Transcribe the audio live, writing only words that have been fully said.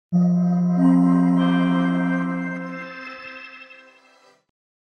New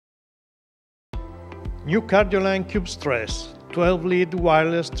Cardioline Cubestress 12-lead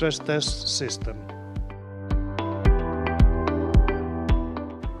wireless stress test system.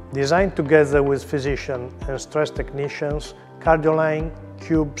 Designed together with physicians and stress technicians, Cardioline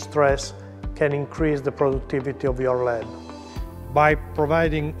Cubestress can increase the productivity of your lab by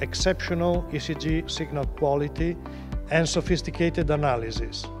providing exceptional ECG signal quality and sophisticated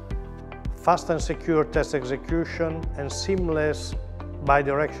analysis. Fast and secure test execution and seamless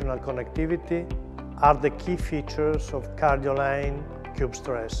bidirectional connectivity are the key features of Cardioline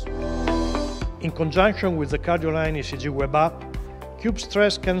Cubestress. In conjunction with the Cardioline ECG web app,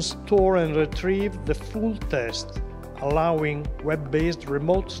 Cubestress can store and retrieve the full test, allowing web-based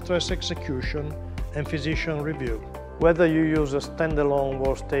remote stress execution and physician review. Whether you use a standalone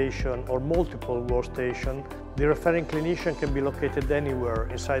workstation or multiple workstations, the referring clinician can be located anywhere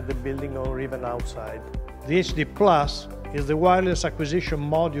inside the building or even outside. The HD Plus is the wireless acquisition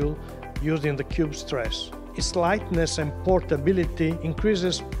module used in the Cubestress. Its lightness and portability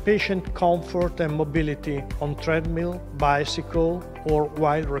increases patient comfort and mobility on treadmill, bicycle, or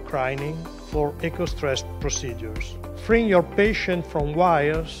while reclining for eco-stress procedures. Freeing your patient from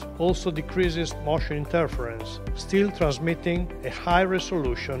wires also decreases motion interference, still transmitting a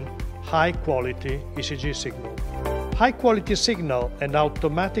high-resolution, high-quality ECG signal. High-quality signal and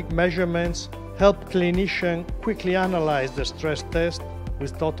automatic measurements help clinicians quickly analyze the stress test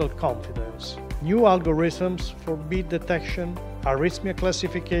with total confidence. New algorithms for beat detection, arrhythmia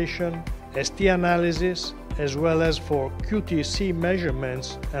classification, ST analysis, as well as for QTc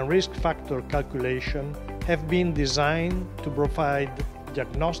measurements and risk factor calculation have been designed to provide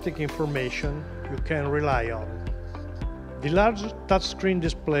diagnostic information you can rely on. The large touchscreen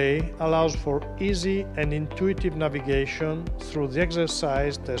display allows for easy and intuitive navigation through the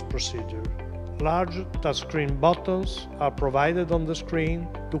exercise test procedure. Large touchscreen buttons are provided on the screen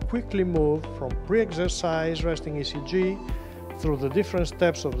to quickly move from pre-exercise resting ECG through the different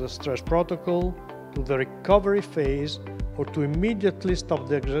steps of the stress protocol to the recovery phase, or to immediately stop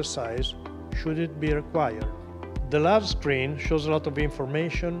the exercise should it be required. The large screen shows a lot of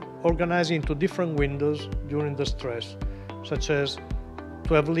information organized into different windows during the stress, such as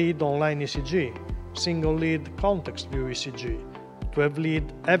 12-lead online ECG, single-lead context view ECG,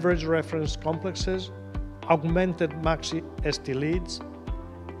 12-lead average reference complexes, augmented maxi ST leads,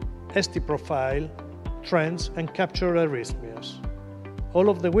 ST profile, trends, and capture arrhythmias. All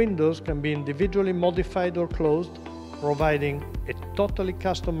of the windows can be individually modified or closed, providing a totally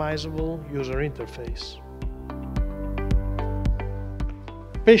customizable user interface.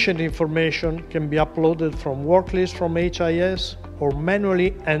 Patient information can be uploaded from worklist from HIS or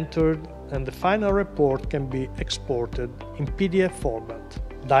manually entered, and the final report can be exported in PDF format,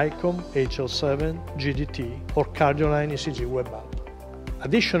 DICOM, HL7, GDT, or Cardioline ECG web app.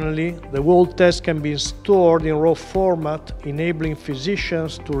 Additionally, the whole test can be stored in raw format, enabling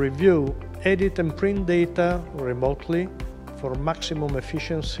physicians to review, edit and print data remotely for maximum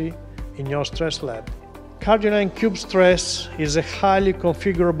efficiency in your stress lab. Cardioline Cubestress is a highly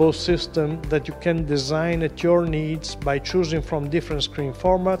configurable system that you can design at your needs by choosing from different screen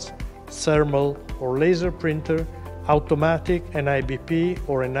formats, thermal or laser printer, automatic and IBP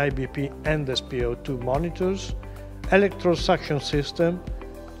or an IBP and SpO2 monitors, electrode suction system,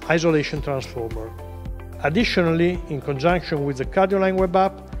 isolation transformer. Additionally, in conjunction with the Cardioline web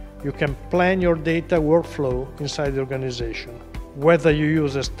app, you can plan your data workflow inside the organization. Whether you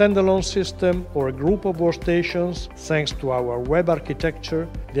use a standalone system or a group of workstations, thanks to our web architecture,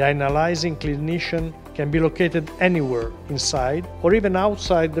 the analyzing clinician can be located anywhere inside or even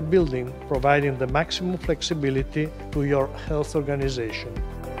outside the building, providing the maximum flexibility to your health organization.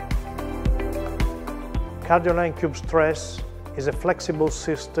 Cardioline Cubestress is a flexible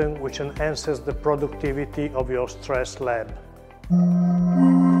system which enhances the productivity of your stress lab.